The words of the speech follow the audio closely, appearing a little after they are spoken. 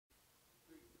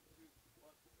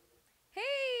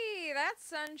That's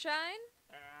Sunshine.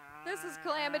 This is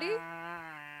Calamity.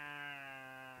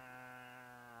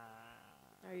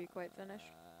 Are you quite finished?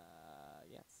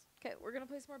 Yes. Okay, we're gonna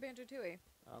play some more Banjo Tooie.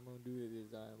 I'm gonna do it this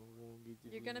time. I'm gonna get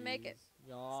this. You're gonna make it.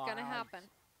 Yes. It's gonna happen.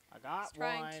 I got It's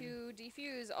trying one. to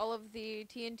defuse all of the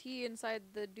TNT inside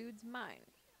the dude's mind.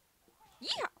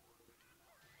 Yeah!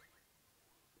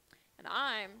 And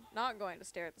I'm not going to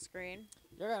stare at the screen,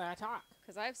 You're gonna talk.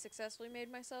 because I've successfully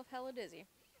made myself hella dizzy.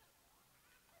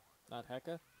 Not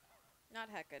hecka. Not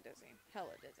hecka dizzy. Hella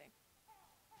dizzy.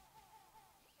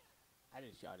 I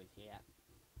just shot his hat.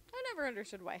 I never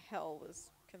understood why hell was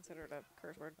considered a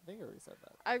curse word. I think I already said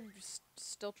that. I'm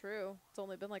still true. It's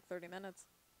only been like 30 minutes.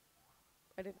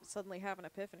 I didn't suddenly have an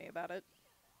epiphany about it.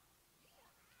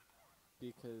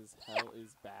 Because hell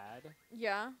is bad.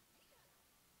 Yeah.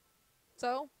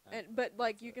 So? And But,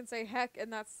 like, that's you it. can say heck,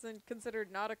 and that's considered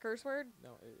not a curse word?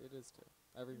 No, it is too.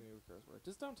 Everything is a curse word.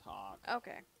 Just don't talk.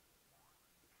 Okay.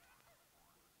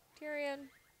 Tyrion,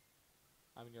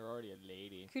 I mean, you're already a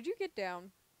lady. could you get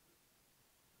down?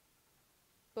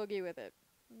 Boogie with it.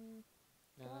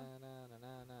 Na Come on. na na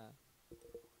na na.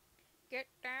 Get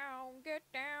down, get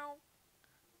down,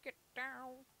 get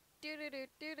down.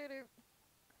 Do-do-do-do-do-do.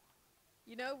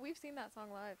 You know, we've seen that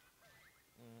song live.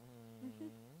 Mm-hmm.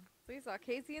 So we saw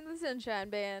Casey and the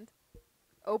Sunshine Band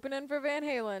opening for Van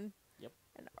Halen. Yep.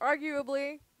 And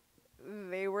arguably,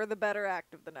 they were the better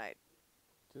act of the night.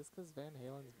 Just because Van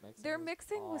Halen's mixing. Their was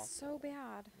mixing was so awful.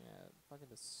 bad. Yeah, it fucking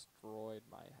destroyed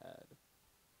my head.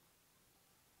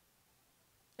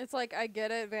 It's like, I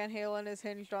get it, Van Halen is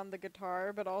hinged on the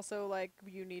guitar, but also, like,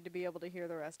 you need to be able to hear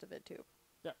the rest of it, too.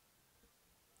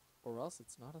 Or else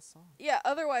it's not a song. Yeah,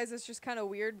 otherwise it's just kind of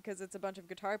weird because it's a bunch of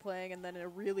guitar playing and then a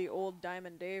really old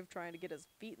Diamond Dave trying to get his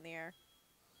feet in the air.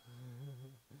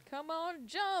 Come on,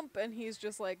 jump! And he's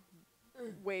just like,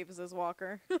 waves his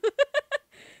walker.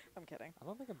 I'm kidding. I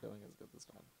don't think I'm doing as good this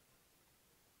time.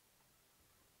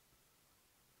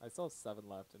 I still have 7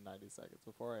 left in 90 seconds.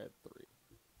 Before I had 3.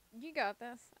 You got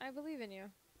this. I believe in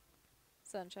you.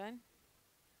 Sunshine.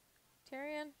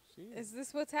 Tyrion, She is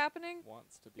this what's happening?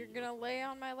 wants to be. You're gonna with lay me.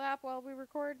 on my lap while we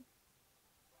record?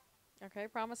 Okay,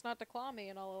 promise not to claw me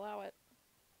and I'll allow it.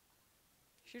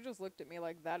 She just looked at me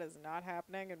like that is not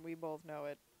happening and we both know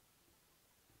it.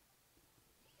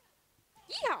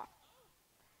 Yeah!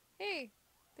 Hey,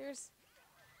 there's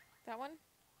that one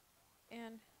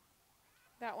and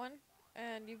that one,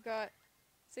 and you've got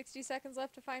 60 seconds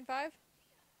left to find 5.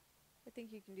 I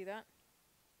think you can do that.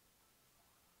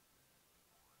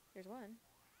 Here's one.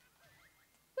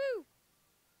 Woo!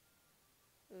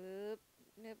 Oop,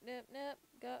 nip, nip, nip.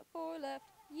 Got 4 left.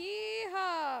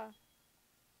 Yeehaw!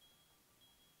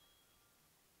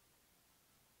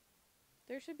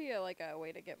 There should be a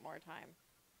way to get more time.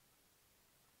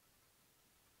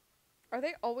 Are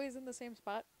they always in the same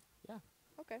spot? Yeah.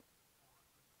 Okay.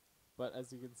 But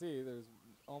as you can see, there's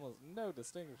almost no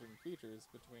distinguishing features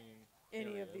between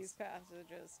Any of areas. these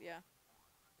passages, yeah.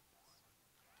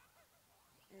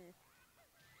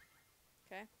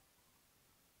 Okay.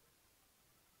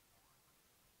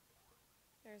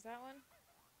 There's that one.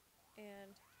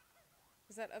 And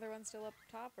is that other one still up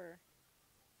top, or?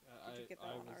 Did you get that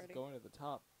I one was already? going to the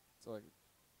top so I could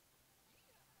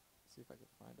see if I could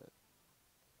find it.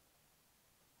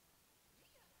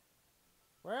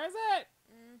 Where is it?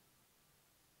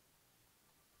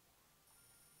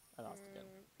 I lost again.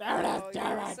 There it is! Oh,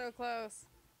 Damn you were it! so close.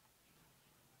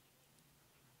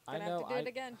 I Gonna know. have to do it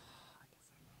again. I guess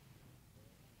I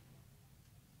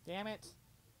know. Damn it!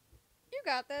 You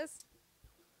got this.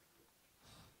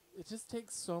 It just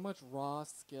takes so much raw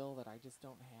skill that I just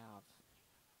don't have.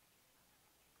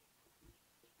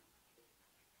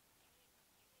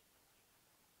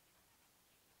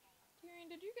 Tyrion,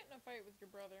 did you get in a fight with your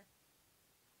brother?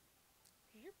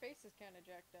 'Cause your face is kind of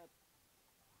jacked up.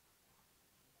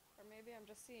 Or maybe I'm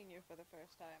just seeing you for the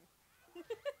first time. Right.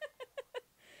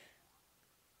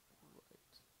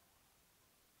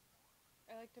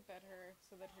 I like to pet her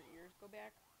so that her ears go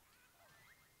back.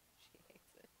 She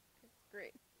hates it. It's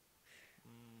great.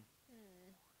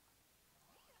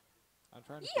 I'm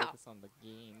trying to Yeah. focus on the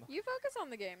game. You focus on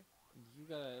the game. You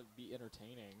gotta be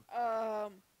entertaining.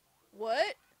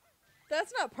 What?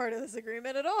 That's not part of this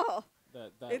agreement at all.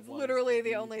 That It's was literally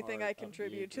the only thing part I of the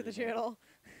contribute to the agreement. channel.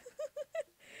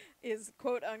 Is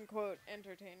quote unquote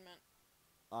entertainment.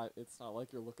 It's not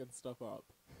like you're looking stuff up.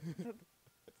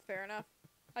 Fair enough.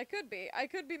 I could be. I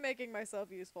could be making myself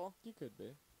useful. You could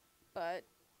be. But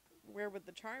where would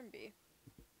the charm be?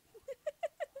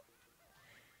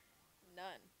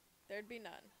 None. There'd be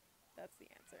none. That's the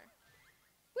answer.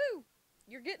 Woo!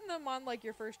 You're getting them on like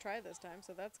your first try this time,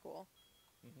 so that's cool.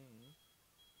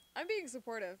 I'm being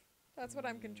supportive. That's what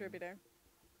I'm contributing.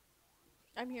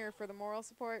 I'm here for the moral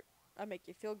support. I make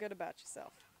you feel good about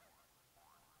yourself.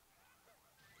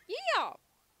 Yeah!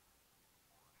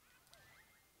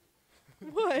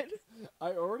 What?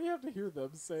 I already have to hear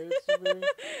them say it to me.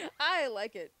 I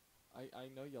like it. I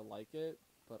know you like it,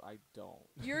 but I don't.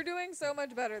 You're doing so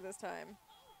much better this time.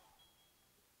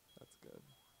 That's good.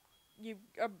 You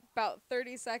about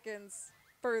 30 seconds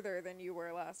further than you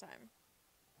were last time.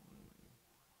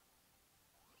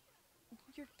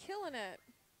 You're killing it.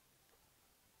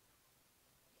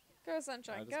 Go,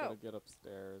 Sunshine, I just go. gotta get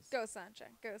upstairs. Go,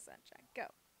 Sunshine, go, Sunshine, go.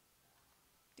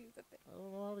 Do the thing. I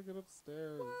don't know how to get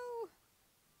upstairs. Whoa.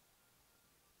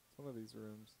 It's one of these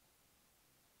rooms.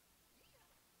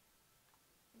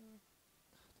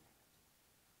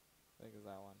 I think it's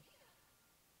that one.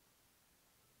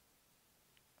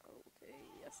 Okay,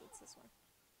 yes, it's this one.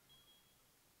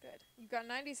 Good. You've got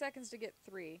 90 seconds to get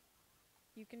 3.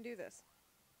 You can do this.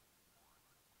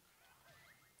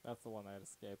 That's the one that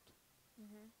escaped.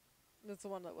 That's the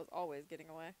one that was always getting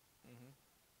away.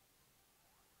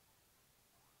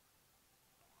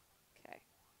 Okay.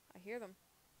 I hear them.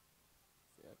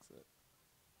 It's the exit.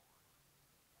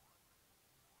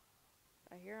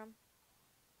 I hear them.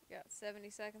 You got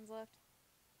 70 seconds left.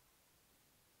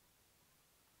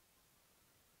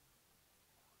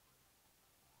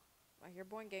 I hear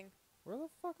boinging. Where the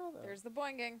fuck are they? There's the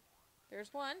boinging.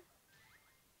 There's one.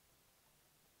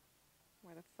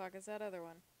 Where the fuck is that other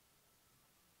one?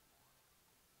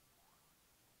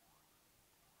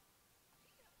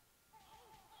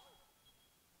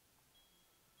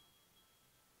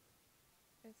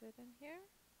 Is it in here?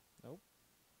 Nope.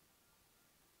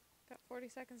 Got 40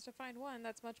 seconds to find one.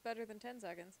 That's much better than 10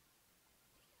 seconds.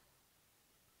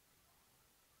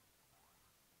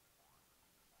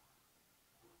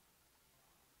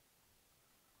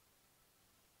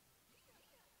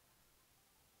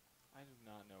 I do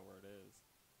not know where it is.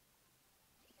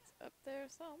 It's up there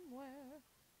somewhere.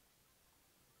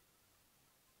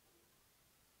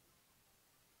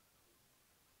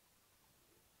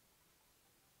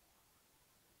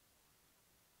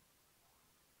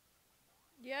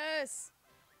 Yes!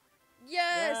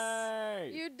 Yes!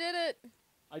 Yay! You did it!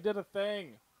 I did a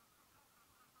thing!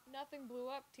 Nothing blew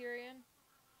up, Tyrion.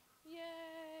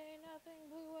 Yay! Nothing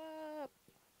blew up!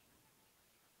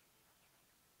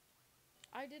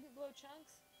 I didn't blow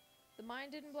chunks. The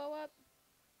mine didn't blow up.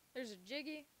 There's a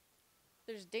Jiggy.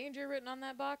 There's danger written on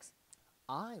that box.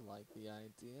 I like the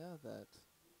idea that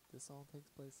this all takes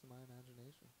place in my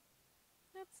imagination.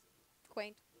 That's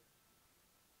quaint.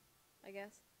 I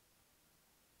guess.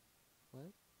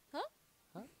 What? Huh?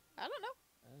 Huh? I don't know.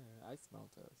 I smell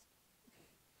toast.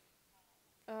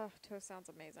 Oh, toast sounds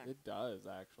amazing. It does,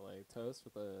 actually. Toast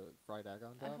with a fried egg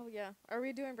on top. Oh, yeah. Are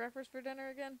we doing breakfast for dinner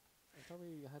again? I thought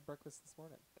we had breakfast this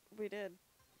morning. We did.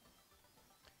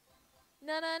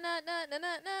 Nah.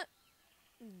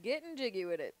 Getting jiggy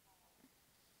with it.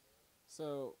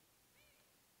 So,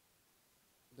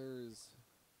 there's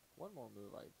one more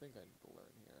move I think I need to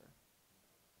learn here.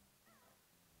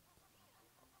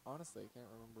 Honestly, I can't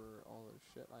remember all the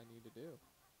shit I need to do.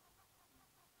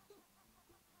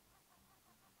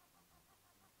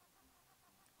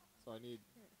 So I need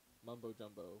Mumbo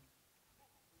Jumbo.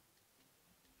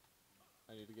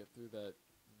 I need to get through that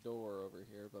door over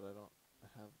here, but I don't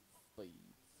have blades.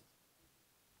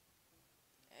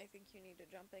 I think you need to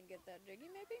jump and get that jiggy,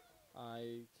 maybe?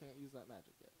 I can't use that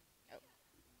magic yet. Oh.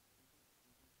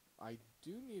 I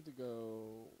do need to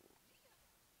go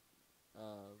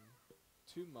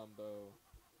to Mumbo.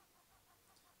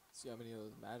 See how many of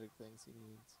those magic things he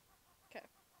needs. 'Kay.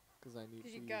 Because I need to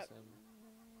you use got him.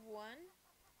 one?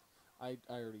 I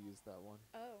already used that one.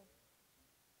 Oh.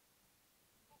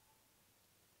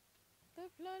 The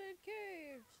flooded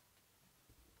caves.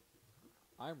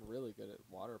 I'm really good at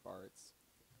water parts.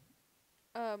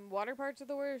 Water parts are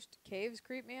the worst. Caves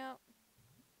creep me out.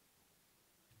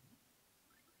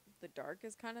 The dark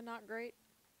is kind of not great.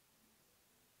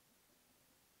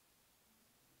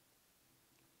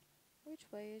 Which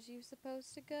way is you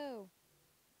supposed to go?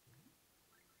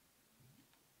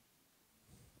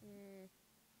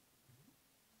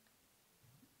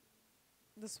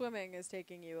 The swimming is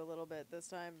taking you a little bit this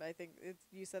time. I think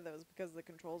you said that was because the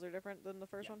controls are different than the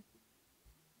first one?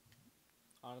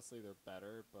 Honestly, they're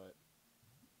better, but...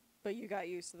 But you got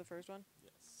used to the first one?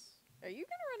 Yes. Are you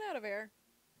gonna run out of air?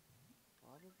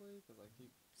 Probably, because I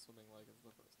keep swimming like it's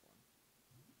the first one.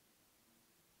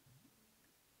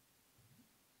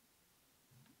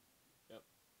 Yep.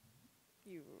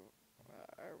 You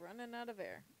are running out of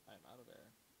air. I'm out of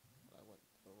air. But I went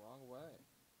the wrong way.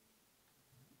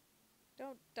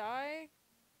 Don't die.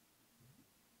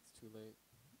 too late.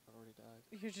 I already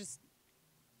died. You're just...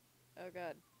 Oh,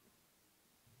 God.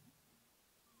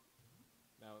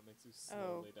 Now it makes you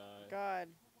slowly die. God.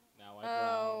 Now I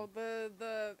drown.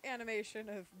 The animation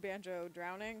of Banjo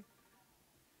drowning.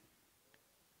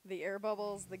 The air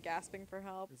bubbles, the gasping for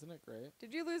help. Isn't it great?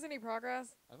 Did you lose any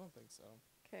progress? I don't think so.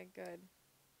 Okay, good.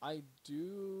 I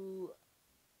do...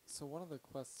 So one of the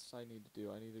quests I need to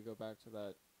do, I need to go back to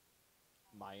that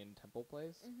Mayan temple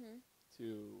place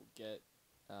to get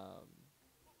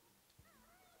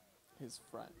his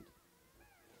friend.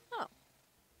 Oh.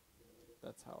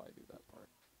 That's how I do that part.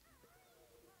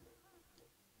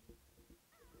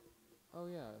 Oh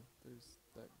yeah, there's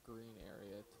that green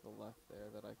area to the left there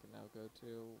that I can now go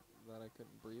to that I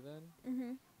couldn't breathe in.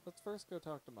 Mm-hmm. Let's first go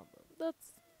talk to Mumbo.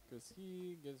 That's... Because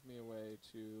he gives me a way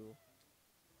to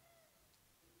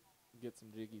get some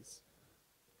jiggies.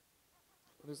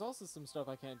 There's also some stuff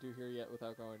I can't do here yet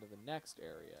without going to the next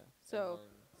area. So, and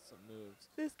learn some moves.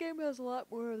 this game has a lot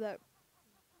more of that.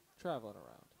 Traveling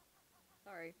around.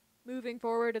 Sorry. Moving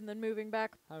forward and then moving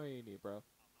back. How many you need, bro?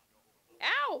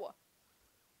 Ow!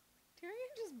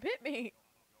 Tyrion just bit me.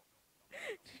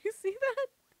 Did you see that?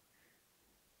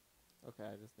 Okay,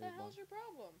 I just need What the one. hell's your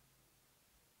problem?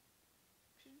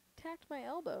 She attacked my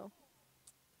elbow.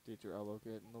 Did your elbow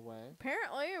get in the way?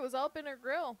 Apparently, it was up in her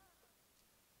grill.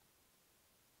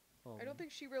 I don't Um,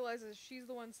 think she realizes she's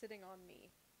the one sitting on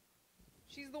me.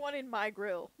 She's the one in my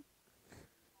grill.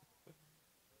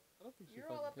 I don't think she You're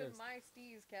fucking all up cares. in my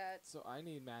steez, cat. So I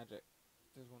need magic.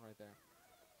 There's one right there.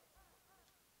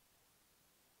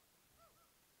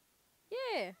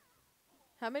 Yeah.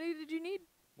 How many did you need?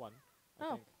 One, I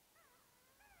Oh. think.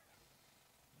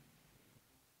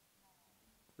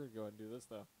 We're gonna go ahead and do this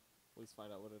though. At least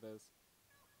find out what it is.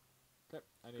 Okay,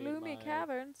 I need Gloomy my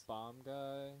Caverns. bomb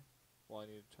guy. Well, I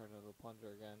need to turn into the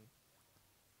plunger again.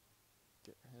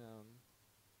 Get him.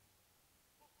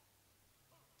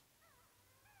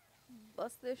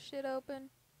 Bust this shit open.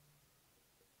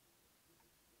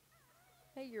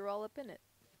 Hey, you're all up in it.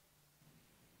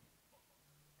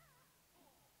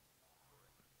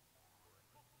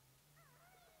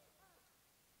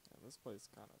 Yeah, this place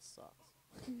kind of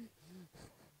sucks.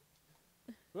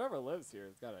 Whoever lives here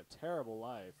has got a terrible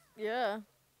life. Yeah.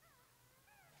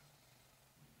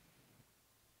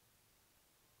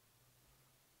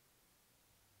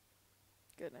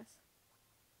 Goodness.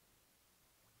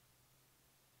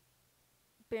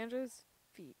 Banjo's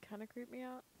feet kind of creep me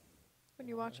out when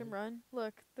you watch him Why? run.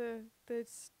 Look, the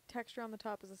texture on the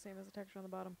top is the same as the texture on the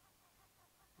bottom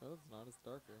No, it's not. It's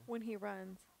darker. when he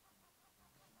runs.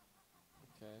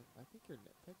 Okay, I think you're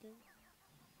nitpicking.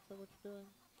 Is that what you're doing?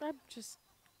 I'm just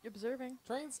observing,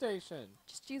 Train station!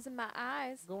 just using my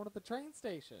eyes. Going to the train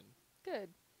station. Good.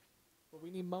 But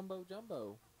we need Mumbo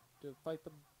Jumbo to fight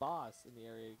the boss in the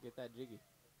area to get that jiggy.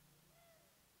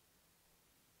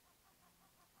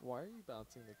 Why are you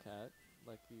bouncing the cat?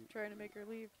 Like you... Trying to make her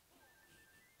leave.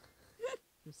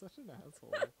 You're such an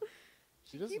asshole.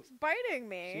 She keeps biting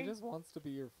me. She just wants to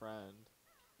be your friend.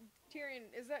 Tyrion,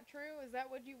 is that true? Is that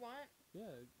what you want? Yeah.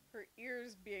 Her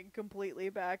ears being completely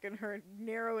back and her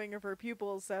narrowing of her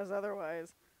pupils says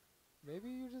otherwise. Maybe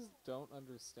you just don't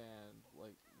understand,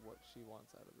 like, what she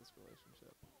wants out of this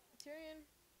relationship. Tyrion,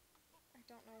 I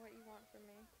don't know what you want from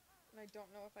me, and I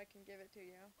don't know if I can give it to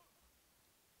you.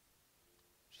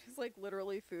 She's like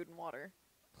literally food and water.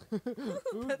 Food,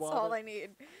 That's water. all I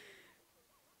need.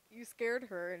 You scared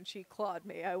her and she clawed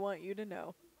me. I want you to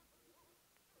know.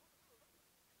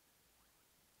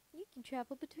 You can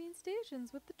travel between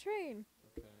stations with the train.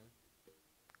 Okay.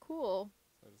 Cool.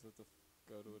 So I just have to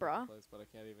go to a Bruh. different place, but I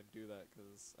can't even do that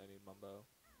because I need Mumbo.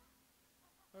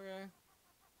 Okay.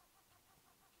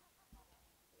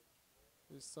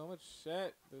 There's so much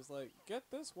shit. There's like, get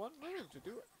this one move to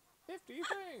do 50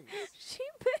 things. She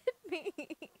bit me.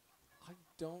 I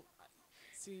don't...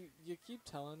 See, you keep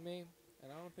telling me,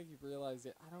 and I don't think you've realized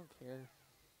it. I don't care.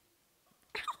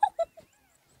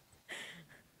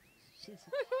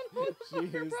 She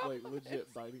is like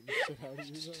legit biting the shit out of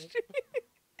you though.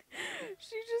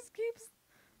 She just keeps...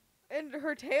 And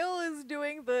her tail is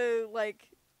doing the, like,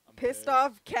 I'm pissed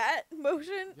off cat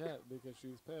motion. Yeah, because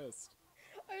she's pissed.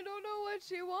 I don't know what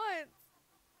she wants.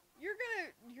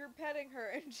 You're petting her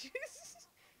and she's...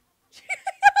 she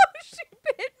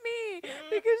bit me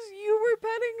because you were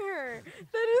petting her.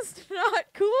 That is not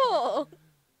cool.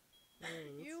 Yeah,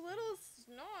 You little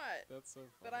snot. that's so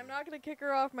funny. But I'm not going to kick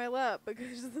her off my lap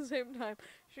because at the same time,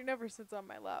 she never sits on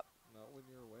my lap. Not when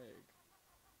you're awake.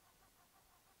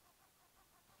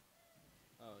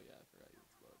 Oh yeah, I forgot you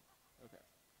explode. Okay.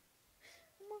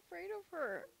 I'm afraid of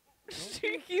her. Don't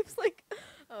She keeps like...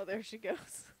 Oh, there she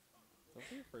goes. Don't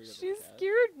be afraid of the She cat.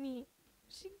 scared me.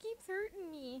 She keeps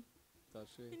hurting me. Does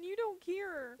she? And you don't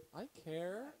care. I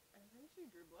care. I think she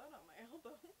drew blood on my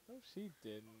elbow. No, she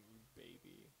didn't, you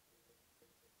baby.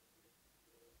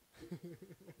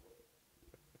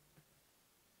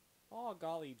 Oh,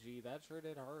 golly gee, that sure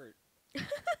did hurt.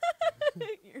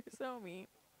 You're so mean.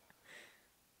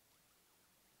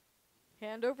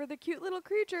 Hand over the cute little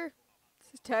creature.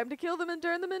 It's time to kill them and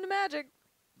turn them into magic.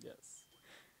 Yes.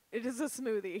 It is a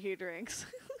smoothie he drinks.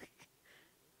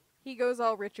 He goes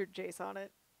all Richard Chase on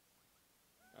it.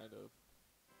 Kind of.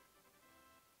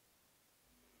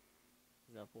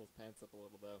 He's gonna pull his pants up a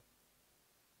little though.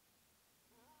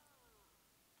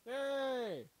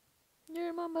 Yay!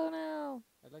 You're Mumbo now.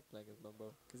 I like playing as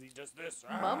Mumbo. Cause he's just this.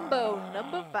 Mumbo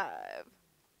number 5.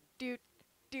 Doot,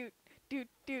 doot, doot,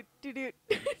 doot, doot, doot.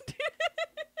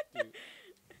 Dude.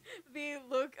 The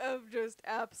look of just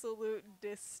absolute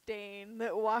disdain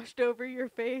that washed over your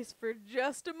face for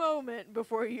just a moment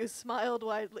before you smiled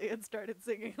widely and started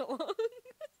singing along.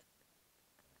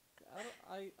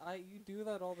 You do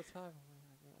that all the time.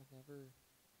 I never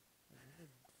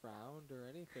frowned or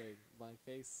anything. My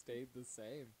face stayed the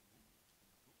same.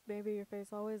 Maybe your face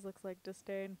always looks like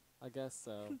disdain. I guess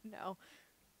so. No.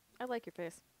 I like your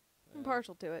face. I'm Uh,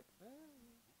 partial to it.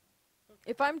 okay.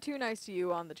 If I'm too nice to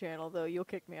you on the channel, though, you'll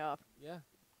kick me off. Yeah,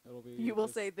 it'll be. You will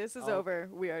this- say, this is I'll- over.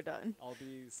 We are done. I'll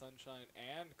be Sunshine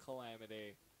and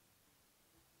Calamity.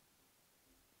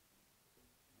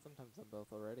 Sometimes I'm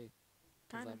both already.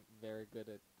 Because Kinda. I'm very good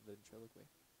at ventriloquy.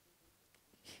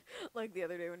 Like the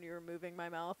other day when you were moving my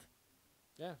mouth.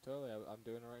 Yeah, totally. I'm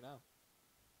doing it right now.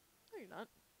 No, you're not.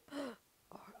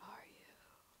 Or are you?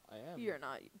 I am. You're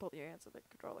not. You pull your hands to the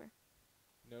controller.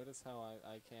 Notice how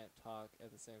I can't talk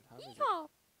at the same time as Yeehaw!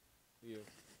 you.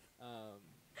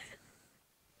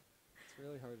 It's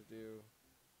really hard to do,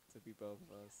 to be both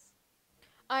of us.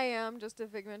 I am just a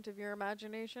figment of your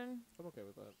imagination. I'm okay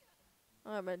with that.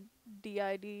 I'm a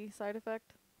DID side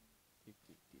effect.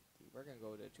 We're gonna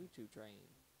go to the choo-choo train.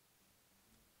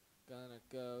 Gonna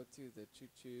go to the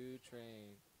choo-choo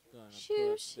train. Gonna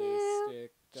Choo put choo. this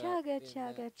stick up Chugga, in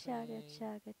chugga, that chugga, train.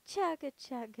 chugga, chugga,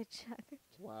 chugga, chugga.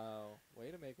 Wow,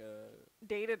 way to make a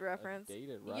Dated reference.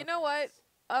 dated reference. You know what?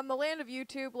 On the land of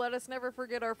YouTube, let us never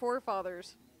forget our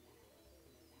forefathers.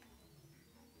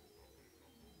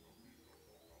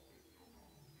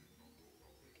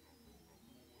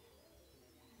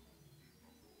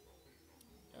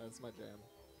 Yeah, that's my jam.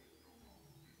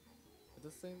 It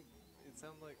does seem. It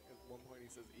sounds like at one point he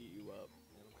says "eat you up,"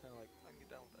 and I'm kind of like, I can get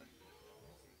down with that.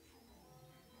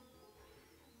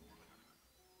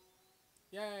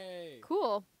 Yay!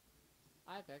 Cool.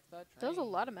 I fixed the train. Does a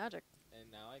lot of magic.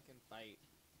 And now I can fight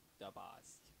the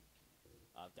boss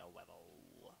of the level.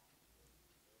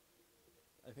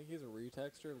 I think he's a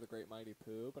retexture of the Great Mighty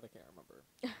Pooh, but I can't remember.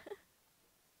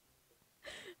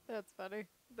 That's funny.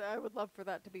 I would love for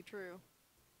that to be true.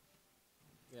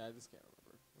 Yeah, I just can't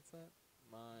remember. What's that?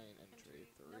 Mine entry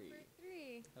 3. Number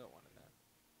 3. I don't want to know.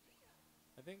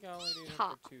 I think I only need him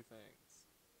Ha. for 2 things,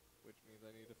 which means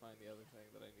I need to find the other thing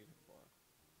that I need him for.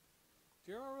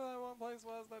 Do you remember that one place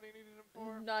was that he needed him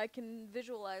for? No, I can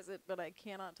visualize it, but I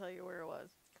cannot tell you where it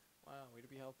was. Wow, way to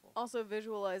be helpful. Also,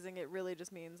 visualizing it really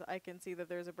just means I can see that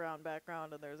there's a brown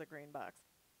background and there's a green box.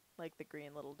 Like the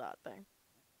green little dot thing.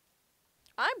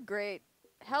 I'm great.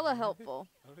 Hella helpful.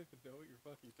 I don't even know what you're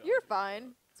fucking talking You're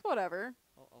fine. It's whatever.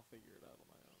 I'll figure it out on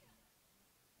my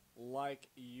own. Like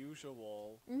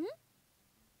usual. Mm-hmm.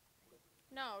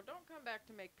 No, don't come back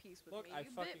to make peace with Look, me. I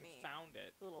You fucking bit me. found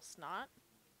it. Little snot.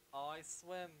 Oh, I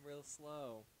swim real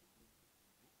slow.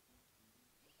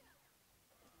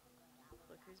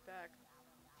 Look who's back.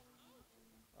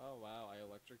 Oh wow, I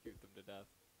electrocute them to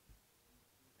death.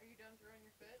 Are you done throwing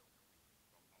your fit?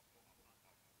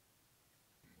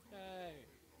 Yay!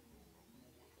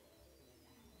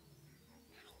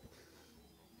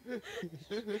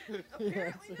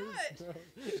 Apparently not.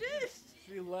 Shit.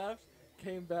 She left,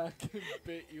 came back, and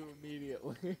bit you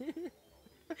immediately.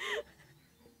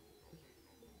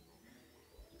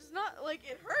 It's not like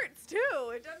it hurts too.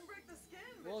 It doesn't break the skin.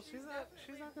 but Well, she's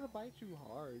definitely- not gonna bite you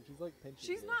hard. She's like pinching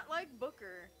She's you. not like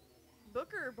Booker.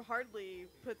 Booker hardly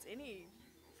puts any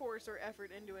force or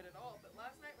effort into it at all. But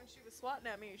last night when she was swatting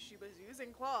at me, she was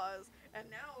using claws, and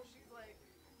now she's like.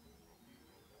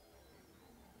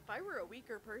 If I were a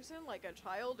weaker person, like a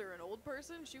child or an old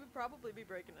person, she would probably be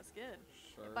breaking a skin.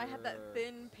 Sure. If I had that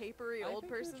thin, papery old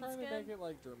person I think you're trying skin. to make it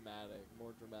like dramatic,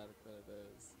 more dramatic than it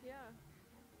is. Yeah.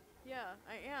 Yeah,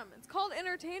 I am. It's called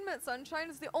entertainment, Sunshine.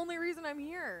 It's the only reason I'm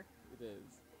here. It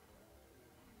is.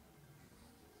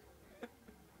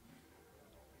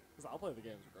 Because I'll play the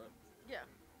games regardless. Yeah.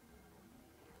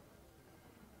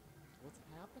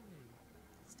 happening?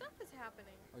 Stuff is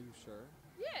happening. Are you sure?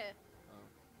 Yeah. Oh.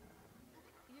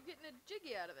 You're getting a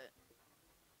jiggy out of it.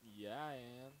 Yeah, I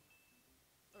am.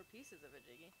 Or pieces of a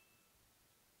jiggy.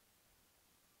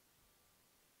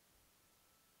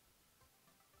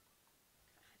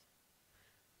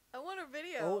 God. I want a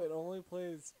video. Oh, it only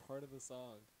plays part of the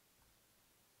song.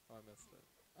 Oh, I missed it.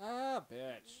 Ah,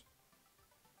 bitch.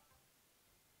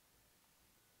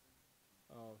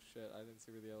 Oh, shit. I didn't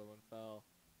see where the other one fell.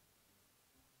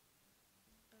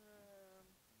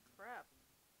 Crap.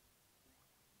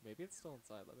 Maybe it's still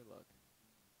inside. Let me look.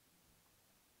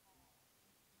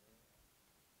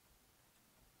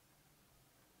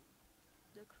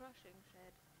 The crushing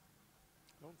shed.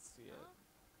 I don't see it.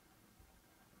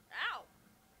 Ow!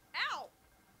 Ow!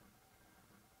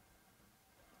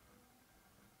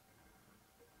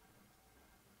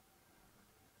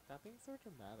 That being so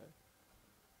dramatic.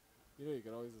 You know, you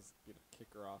could always just kick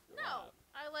her off your No! lap.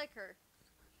 I like her.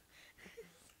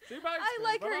 She bites I me,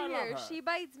 like but her I love here. her. She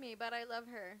bites me, but I love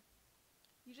her.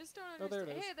 You just don't Oh, there understand.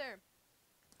 it is. Hey there.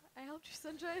 I helped you,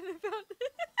 Sunshine.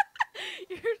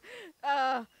 I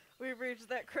found we've reached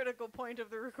that critical point of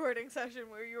the recording session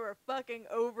where you are fucking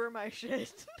over my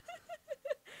shit.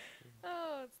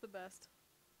 Oh, it's the best.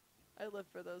 I live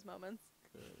for those moments.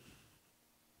 Good.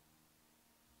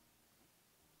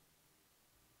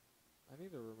 I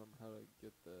need to remember how to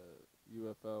get the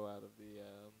UFO out of the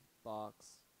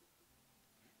box.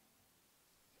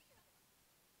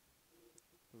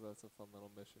 Because that's a fun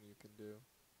little mission you can do.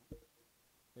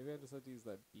 Maybe I just have to use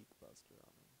that beak buster on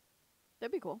him.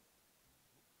 That'd be cool.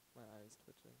 My eye's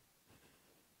twitching.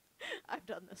 I've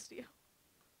done this to you.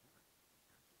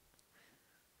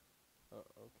 Oh,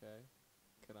 okay.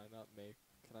 Can I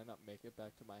not make it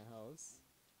back to my house?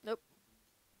 Nope.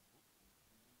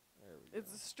 There we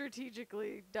It's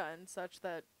strategically done such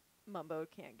that Mumbo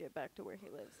can't get back to where he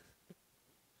lives.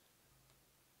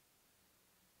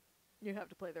 You have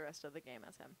to play the rest of the game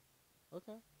as him. go.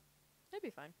 Okay. It'd be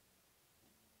fine.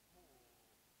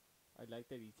 I like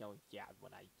that he's so sad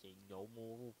when I say no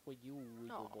more for you,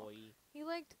 little Aw. boy. He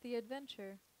liked the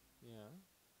adventure. Yeah.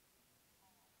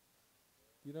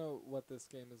 You know what this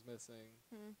game is missing?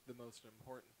 Hmm. The most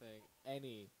important thing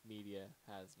any media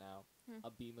has now.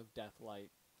 A beam of death light.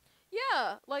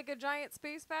 Yeah, like a giant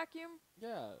space vacuum.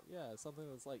 Yeah, something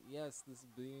that's like, yes, this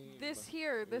beam.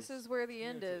 This is where the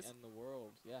end is. End the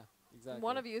world. Yeah, exactly.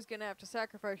 One of you is gonna have to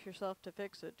sacrifice yourself to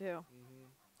fix it too.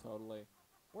 Totally.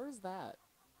 Where's that?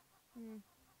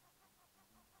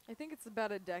 I think it's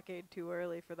about a decade too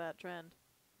early for that trend.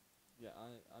 Yeah,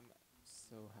 I'm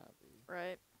so happy.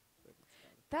 Right. That it's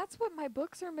done. That's what my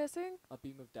books are missing. A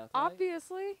beam of death light?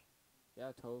 Obviously.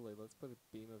 Yeah, totally. Let's put a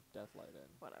beam of death light in.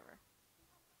 Whatever.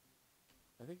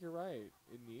 I think you're right.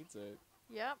 It needs it.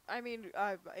 Yeah, I mean,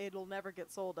 it'll never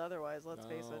get sold otherwise, let's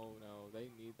face it. No, they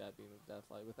need that beam of death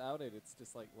light. Without it, it's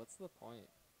just like, what's the point?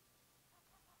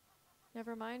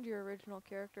 Never mind your original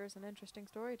characters and interesting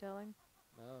storytelling.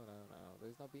 No.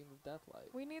 There's no beam of death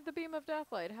light. We need the beam of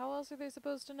deathlight. How else are they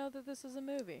supposed to know that this is a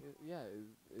movie? Yeah,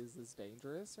 is this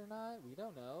dangerous or not? We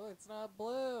don't know. It's not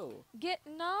blue.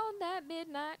 Getting on that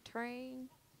midnight train.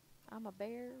 I'm a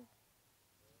bear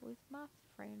with my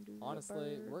friend who's Honestly,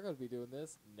 a bird. we're going to be doing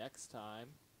this next time.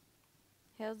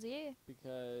 Hells yeah.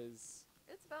 Because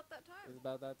It's about that time. it's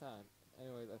about that time.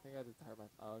 Anyways, I think I just heard my...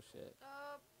 Oh, shit.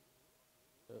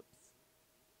 Oops.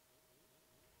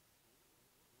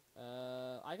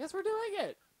 I guess we're doing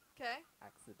it! Okay.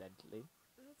 Accidentally.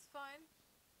 That's fine.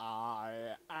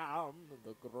 I am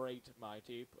the great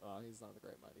mighty... he's not the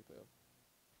great mighty Pooh.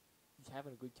 He's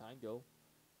having a good time, though.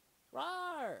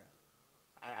 Roar!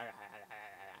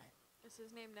 Is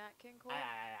his name Nat King Cole?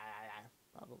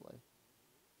 Probably.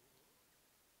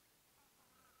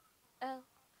 L.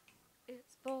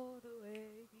 It's for the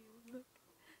way you look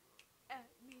at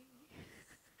me.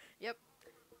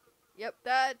 Yep,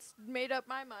 that's made up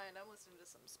my mind. I'm listening to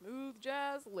some smooth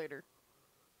jazz later.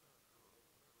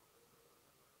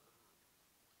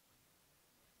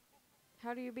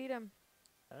 How do you beat him?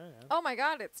 I don't know. Oh my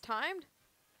god, it's timed?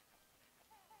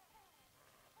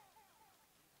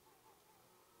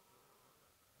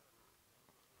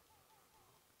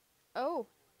 Oh,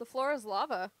 the floor is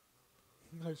lava.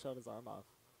 I shot his arm off.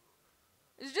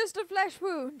 It's just a flesh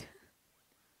wound.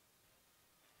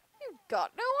 You've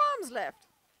got no arms left.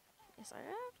 Yes, I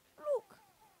have. Look.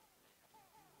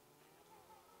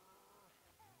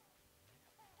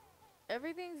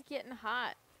 Everything's getting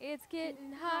hot. It's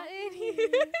getting hot in here.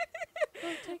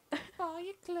 Go take all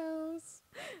your clothes.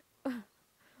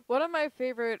 One of my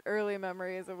favorite early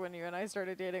memories of when you and I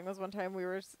started dating was one time we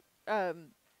were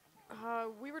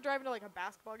we were driving to like a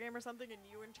basketball game or something, and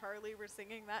you and Charlie were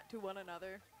singing that to one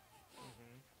another.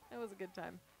 It was a good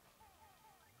time.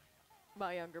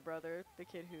 My younger brother, the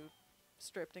kid who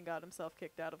stripped and got himself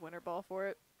kicked out of winter ball for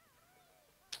it.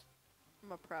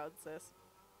 I'm a proud sis.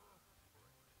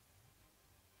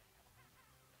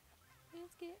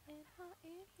 It's getting hot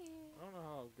in here. I don't know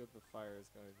how good the fire is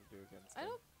going to do against I him.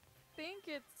 don't think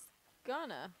it's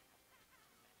gonna.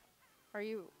 Are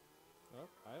you? Nope,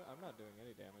 I'm not doing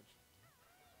any damage.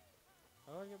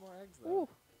 How do I get more eggs, though? Ooh.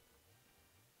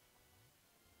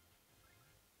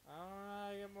 I don't know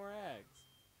how to get more eggs.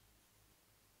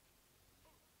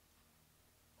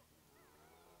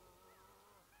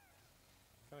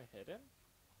 Can I hit him?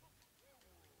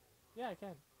 Yeah, I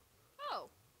can. Oh.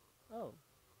 Oh,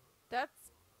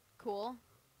 That's cool.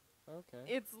 okay.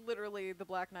 It's literally the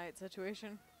Black Knight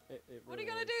situation. It What are really you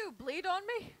gonna is. do? Bleed on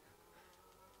me?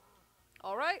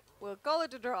 Alright, we'll call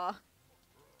it a draw.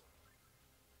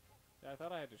 Yeah, I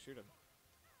thought I had to shoot him.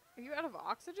 Are you out of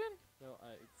oxygen? No,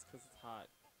 it's 'cause it's hot.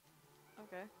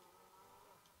 Okay.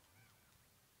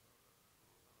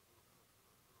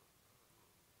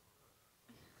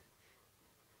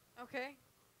 Okay.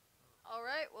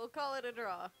 Alright, we'll call it a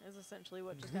draw, is essentially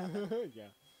what just happened. Yeah.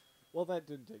 Well, that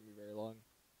didn't take me very long.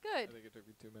 I Good. think it took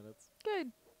me 2 minutes.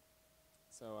 Good.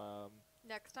 So,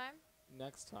 Next time,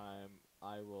 next time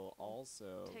I will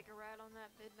also... take a ride on that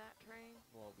midnight train.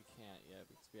 Well, we can't yet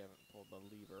because we haven't pulled the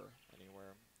lever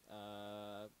anywhere.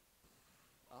 I'll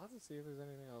have to see if there's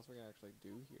anything else we can actually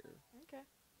do here. Okay.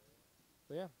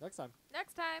 But yeah, next time.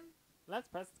 Next time, Let's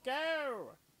press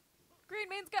go! green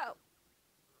means go.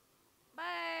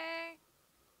 Bye.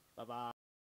 Bye-bye.